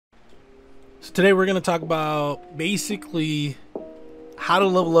So today we're going to talk about basically how to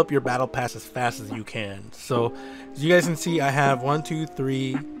level up your battle pass as fast as you can. So as you guys can see, I have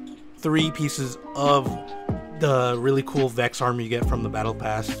three pieces of the really cool Vex armor you get from the battle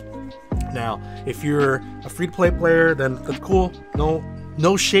pass. Now, if you're a free-to-play player, then that's cool.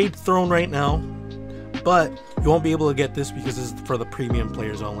 No shade thrown right now, but you won't be able to get this because this is for the premium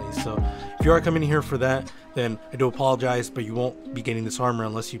players only. So if you are coming here for that, then I do apologize, but you won't be getting this armor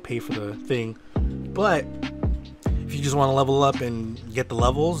unless you pay for the thing. But if you just want to level up and get the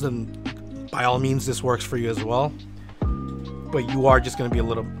levels, then by all means this works for you as well. But you are just going to be a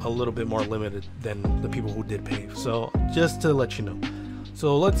little bit more limited than the people who did pay. So just to let you know.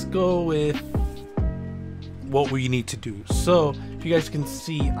 So let's go with what we need to do. So if you guys can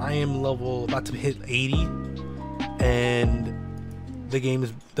see, I am about to hit 80, and the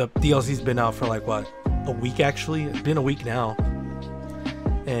DLC's been out for like what, a week? Actually, it's been a week now,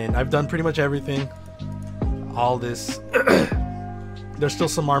 and I've done pretty much everything. All this there's still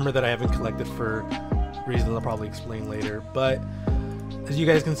some armor that I haven't collected for reasons I'll probably explain later, but as you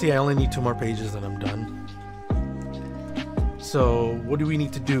guys can see, I only need 2 more pages and I'm done. So what do we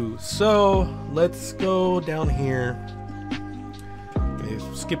need to do? So let's go down here. Okay,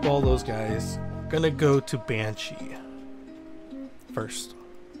 skip all those guys. Gonna go to Banshee first.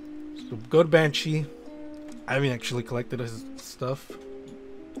 So go to Banshee. I haven't actually collected his stuff,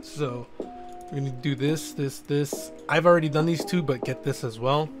 so we're gonna do this. I've already done these 2, but get this as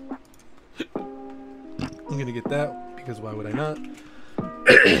well. I'm gonna get that because why would I not?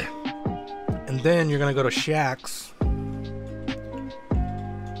 And then you're gonna go to Shaxx.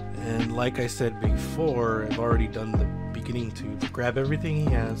 And like I said before, I've already done the beginning to grab everything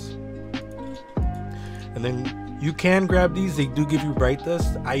he has. And then you can grab these. They do give you bright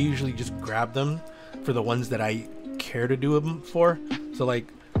dust. I usually just grab them for the ones that I care to do them for. So like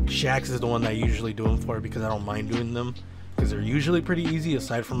Shaxx is the one that I usually do them for because I don't mind doing them, because they're usually pretty easy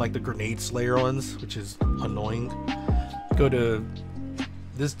aside from like the grenade slayer ones, which is annoying. Go to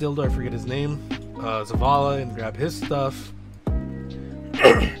this dildo, I forget his name, Zavala, and grab his stuff.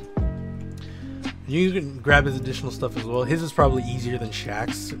 You can grab his additional stuff as well. His is probably easier than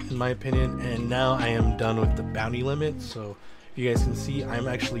Shaxx in my opinion. And now I am done with the bounty limit. So if you guys can see, I'm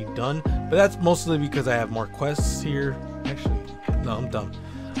actually done. But that's mostly because I have more quests here. Actually, no, I'm done.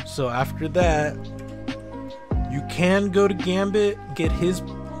 So after that, you can go to Gambit, get his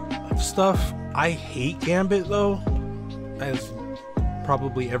stuff. I hate Gambit though, as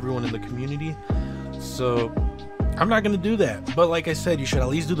probably everyone in the community. So I'm not gonna do that, but like I said, you should at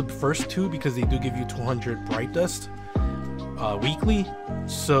least do the first 2 because they do give you 200 bright dust weekly.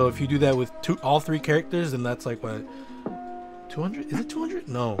 So if you do that with all 3 characters, then that's like what, 200? Is it 200?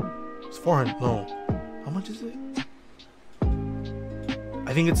 No, it's 400. No, how much is it?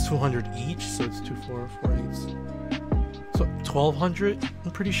 I think it's 200 each, so it's 2, 4, 4, 8. So 1200,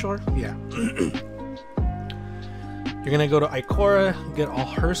 I'm pretty sure. Yeah. You're gonna go to Ikora, get all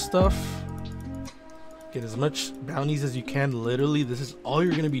her stuff. Get as much bounties as you can. Literally, this is all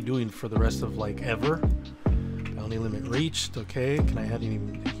you're gonna be doing for the rest of like ever. Bounty limit reached. Okay, can I add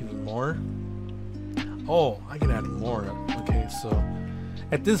even more? Oh, I can add more. Okay, so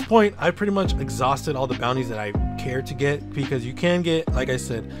at this point, I pretty much exhausted all the bounties that I care to get, because you can get, like I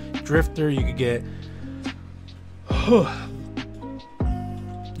said, Drifter. You could get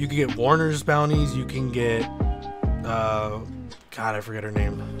Warner's bounties. You can get God, I forget her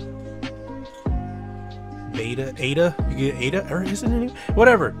name. Ada, you get Ada, or isn't her name?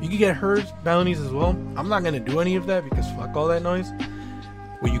 Whatever, you can get her bounties as well. I'm not gonna do any of that because fuck all that noise.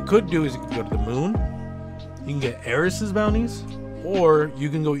 What you could do is you can go to the moon, you can get Eris's bounties, or you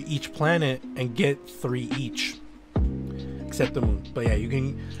can go each planet and get 3 each, except the moon. But yeah, you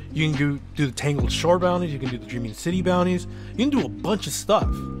can do the Tangled Shore bounties, you can do the Dreaming City bounties, you can do a bunch of stuff.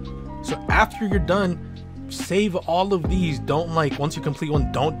 So after you're done, save all of these. Don't, like, once you complete one,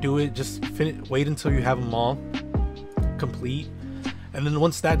 don't do it. Just wait until you have them all complete, and then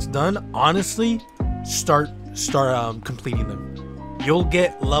once that's done, honestly, start completing them. You'll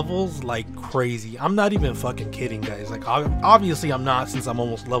get levels like crazy. I'm not even fucking kidding, guys. Like, obviously I'm not, since I'm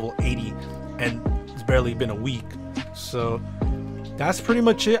almost level 80 and it's barely been a week. So that's pretty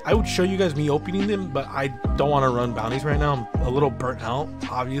much it. I would show you guys me opening them, but I don't want to run bounties right now. I'm a little burnt out,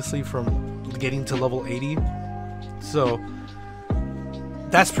 obviously, from getting to level 80. So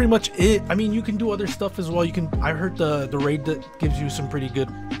that's pretty much it. I mean, you can do other stuff as well. I heard the raid that gives you some pretty good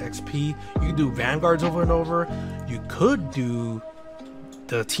XP. You can do Vanguards over and over. You could do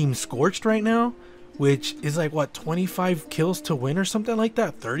the Team Scorched right now, which is like what, 25 kills to win or something like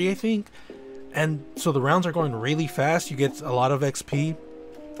that, 30 I think. And so the rounds are going really fast. You get a lot of XP.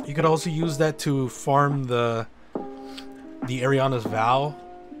 You could also use that to farm the Ariana's vow,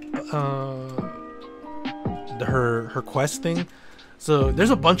 her quest thing. So there's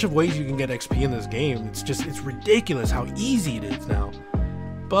a bunch of ways you can get XP in this game. It's ridiculous how easy it is now.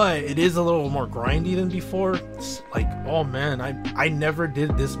 But it is a little more grindy than before. It's like, oh man, I never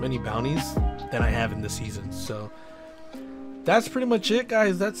did this many bounties than I have in this season. So that's pretty much it,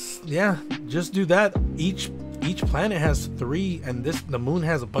 guys. Yeah, just do that. Each planet has 3, and the moon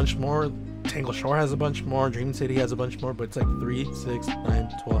has a bunch more. Tangle Shore has a bunch more. Dream City has a bunch more, but it's like 3, 6,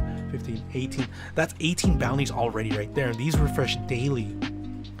 9, 12, 15, 18. That's 18 bounties already right there, and these refresh daily.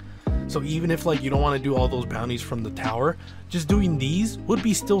 So even if like you don't want to do all those bounties from the tower, just doing these would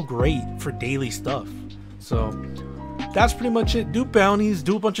be still great for daily stuff. So that's pretty much it. Do bounties,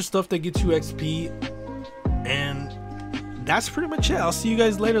 do a bunch of stuff that gets you XP, and that's pretty much it. I'll see you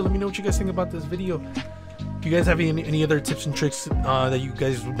guys later. Let me know what you guys think about this video. If you guys have any other tips and tricks that you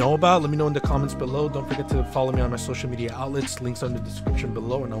guys know about, let me know in the comments below. Don't forget to follow me on my social media outlets. Links are in the description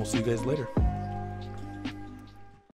below, and I will see you guys later.